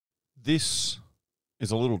This is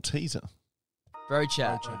a little teaser. Bro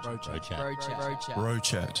chat. Bro chat. Bro chat. Bro chat. Bro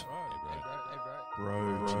chat.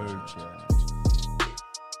 Bro chat.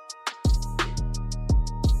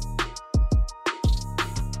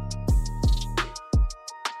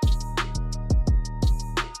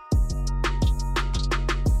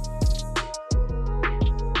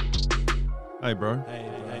 Hey, bro. Hey,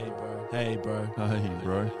 bro. Hey, bro. Hey,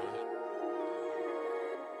 bro.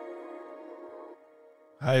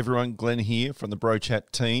 Hey, everyone. Glenn here from the Bro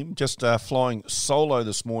Chat team. Just flying solo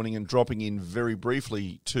this morning and dropping in very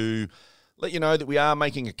briefly to let you know that we are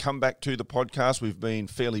making a comeback to the podcast. We've been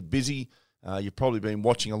fairly busy. You've probably been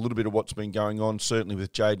watching a little bit of what's been going on, certainly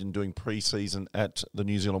with Jaden doing pre-season at the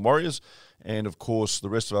New Zealand Warriors. And, of course, the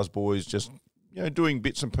rest of us boys just doing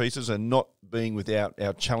bits and pieces and not being without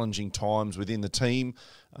our challenging times within the team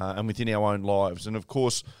and within our own lives. And, of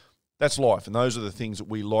course, that's life, and those are the things that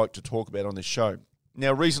we like to talk about on this show.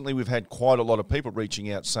 Now, recently we've had quite a lot of people reaching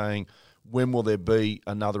out saying, when will there be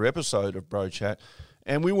another episode of Bro Chat?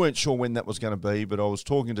 And we weren't sure when that was going to be, but I was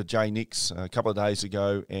talking to Jay Nix a couple of days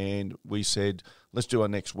ago, and we said, let's do it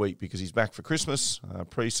next week because he's back for Christmas,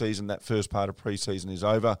 pre-season. That first part of pre-season is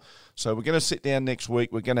over. So we're going to sit down next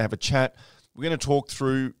week. We're going to have a chat. We're going to talk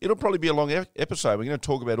through, it'll probably be a long episode. We're going to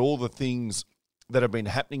talk about all the things that have been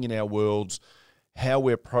happening in our worlds, how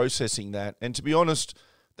we're processing that. And to be honest,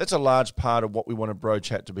 that's a large part of what we want a Bro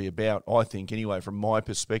Chat to be about, I think, anyway, from my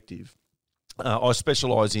perspective. I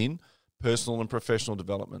specialise in personal and professional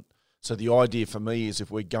development. So the idea for me is if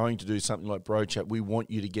we're going to do something like Bro Chat, we want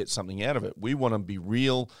you to get something out of it. We want to be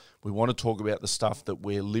real. We want to talk about the stuff that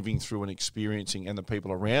we're living through and experiencing and the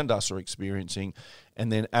people around us are experiencing.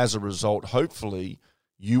 And then as a result, hopefully,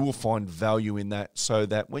 you will find value in that so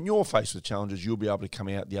that when you're faced with challenges, you'll be able to come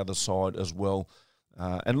out the other side as well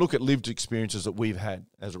and look at lived experiences that we've had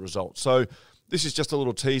as a result. So this is just a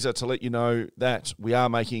little teaser to let you know that we are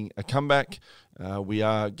making a comeback. We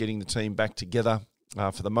are getting the team back together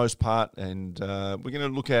for the most part, and we're going to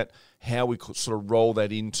look at how we could sort of roll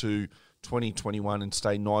that into 2021 and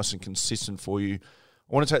stay nice and consistent for you.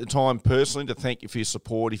 I want to take the time personally to thank you for your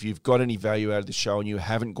support. If you've got any value out of the show and you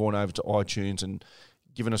haven't gone over to iTunes and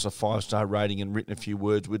given us a 5-star rating and written a few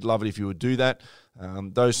words, we'd love it if you would do that.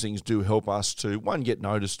 Those things do help us to, one, get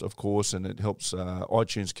noticed, of course, and it helps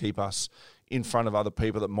iTunes keep us in front of other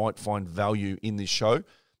people that might find value in this show.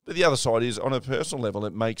 But the other side is, on a personal level,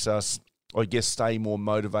 it makes us, I guess, stay more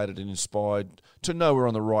motivated and inspired to know we're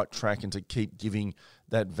on the right track and to keep giving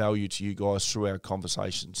that value to you guys through our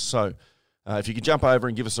conversations. So if you could jump over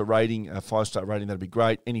and give us a rating, a 5-star rating, that'd be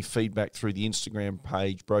great. Any feedback through the Instagram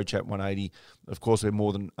page, BroChat180, of course, we're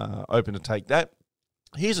more than open to take that.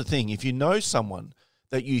 Here's the thing. If you know someone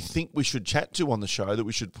that you think we should chat to on the show, that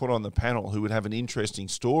we should put on the panel who would have an interesting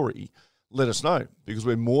story, let us know, because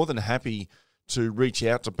we're more than happy to reach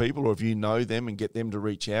out to people, or if you know them and get them to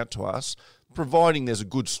reach out to us, providing there's a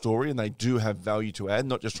good story and they do have value to add,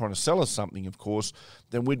 not just trying to sell us something, of course,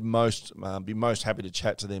 then we'd be most happy to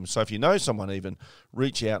chat to them. So if you know someone even,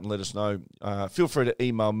 reach out and let us know. Feel free to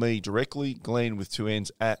email me directly, Glenn with 2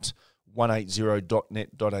 N's at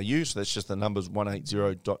 180.net.au. So that's just the numbers,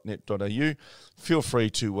 180.net.au. Feel free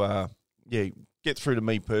to, get through to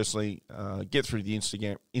me personally, get through to the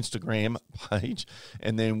Instagram page,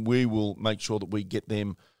 and then we will make sure that we get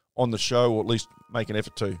them on the show, or at least make an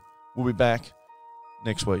effort to. We'll be back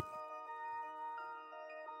next week.